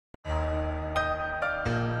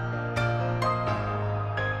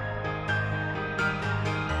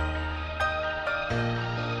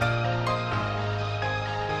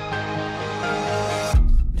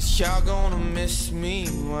y'all gonna miss me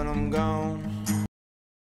when I'm gone?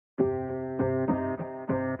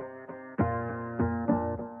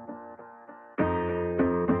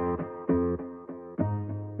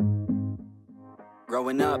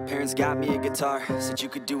 Growing up, parents got me a guitar. Said you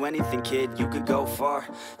could do anything, kid, you could go far.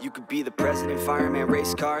 You could be the president, fireman,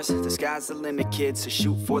 race cars. The sky's the limit, kid, so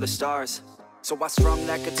shoot for the stars. So I strummed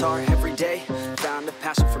that guitar every day. Found a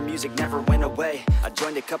passion for music, never went away. I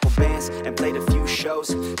joined a couple bands and played a few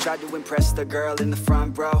shows. Tried to impress the girl in the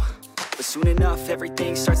front row. But soon enough,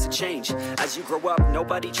 everything starts to change. As you grow up,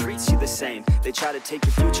 nobody treats you the same. They try to take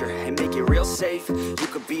your future and make it real safe. You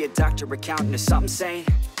could be a doctor, accountant, or something sane.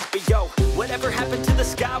 But yo, whatever happened to the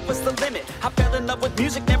sky was the limit. I fell in love with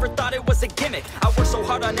music, never thought it was a gimmick. I worked so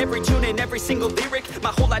hard on every tune and every single lyric. My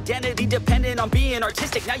whole identity depended on being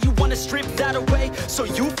artistic. Now you wanna strip that away, so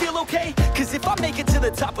you feel okay? Cause if I make it to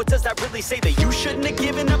the top, what does that really say? That you shouldn't have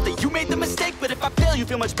given up, that you made the mistake? But if I fail, you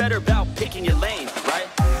feel much better about picking your lane, right?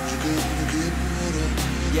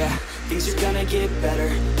 Yeah, things are gonna get better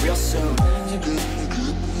real soon.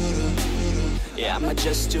 Yeah, I'ma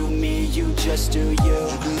just do me, you just do you.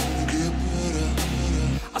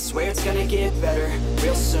 I swear it's gonna get better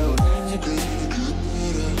real soon.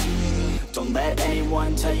 Don't let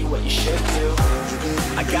anyone tell you what you should do.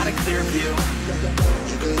 I got a clear view,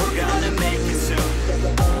 we're gonna make it soon.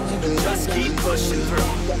 Just keep pushing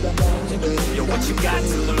through. You're what you got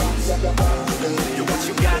to lose. You're what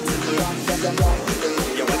you got to lose.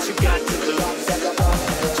 You're what you got to lose.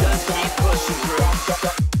 Just keep pushing through.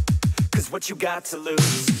 Cause what you got to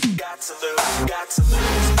lose, got to lose, got to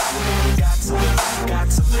lose, got to lose, got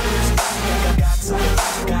to lose, got to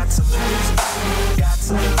lose, got to lose, got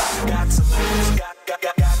to lose, got to lose, got to lose, got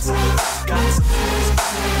to lose,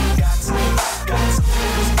 got to lose, got to lose,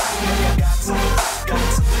 got to lose,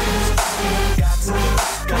 got to lose.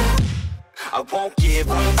 I won't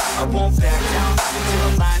give up, I won't back down until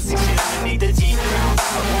the line sinks in underneath the deep ground.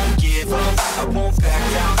 I won't give up, I won't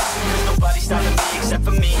back down. There's nobody stopping me except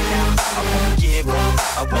for me now. I won't give up,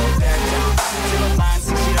 I won't back down until the line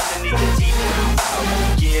sinks in underneath the deep ground. I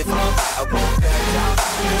won't give up, I won't back down.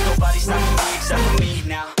 There's nobody stopping me except for me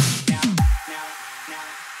now.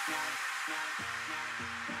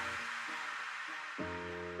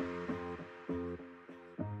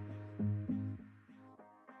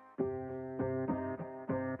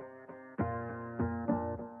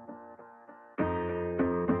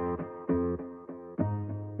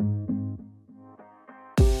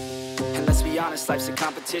 Let's be honest, life's a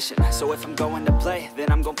competition. So if I'm going to play,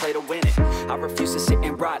 then I'm gonna play to win it. I refuse to sit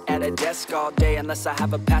and rot at a desk all day unless I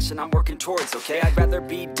have a passion I'm working towards, okay? I'd rather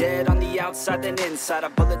be dead on the outside than inside. A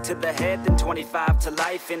bullet to the head than 25 to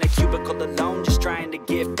life in a cubicle alone, just trying to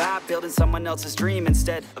get by, building someone else's dream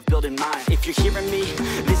instead of building mine. If you're hearing me,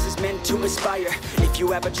 this is meant to inspire. If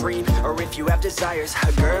you have a dream or if you have desires,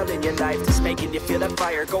 a girl in your life that's making you feel that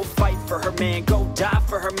fire, go fight for her, man, go die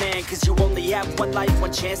for her, man. Cause you only have one life,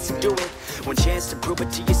 one chance to do it, one chance to prove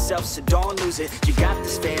it to yourself, so don't lose it. You got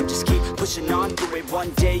this, fam, just keep pushing on through it. One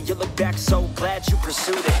day you'll look back so glad you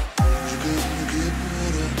pursued it.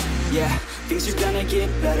 Yeah, things are gonna get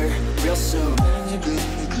better real soon.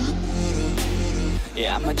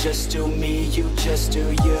 Yeah, I'ma just do me, you just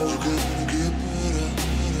do you.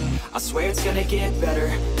 I swear it's gonna get better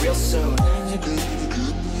real soon.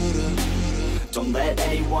 Don't let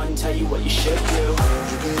anyone tell you what you should do.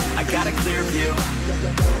 I got a clear view,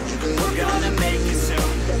 we're gonna make it soon.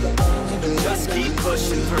 Just keep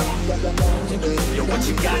pushing through. You're what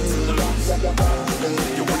you got to lose.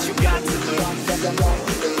 You're what you got to lose.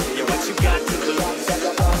 You're what you got to lose.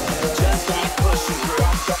 Just keep pushing through.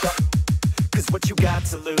 Cause what you got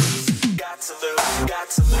to lose, got to lose, got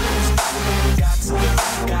to lose, got to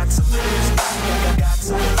lose, got to lose, got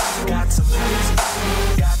to lose, got to lose,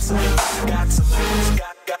 got to lose, got to lose, got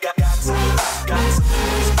to lose,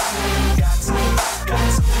 got to lose, got to lose, got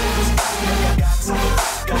to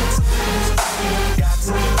lose, got to lose, got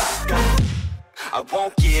to lose. I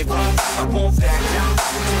won't give up, I won't back down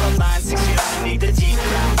until the line sinks in underneath the deep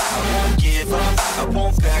ground. I won't give up, I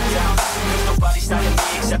won't back down. There's nobody stopping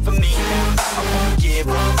me except for me now. I won't give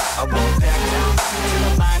up, I won't back down until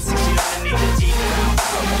the line sinks in underneath the deep ground.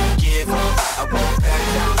 I won't give up, I won't back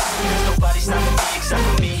down. There's nobody stopping me except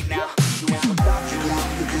for me now.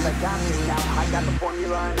 I got it now, I got the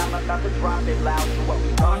formula and I'm about to drop it loud. So what we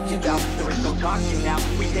talking about, there is no talking now.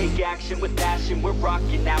 We take action with passion, we're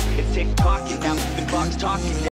rocking now. It's tick-tocking now, the clock's talking now.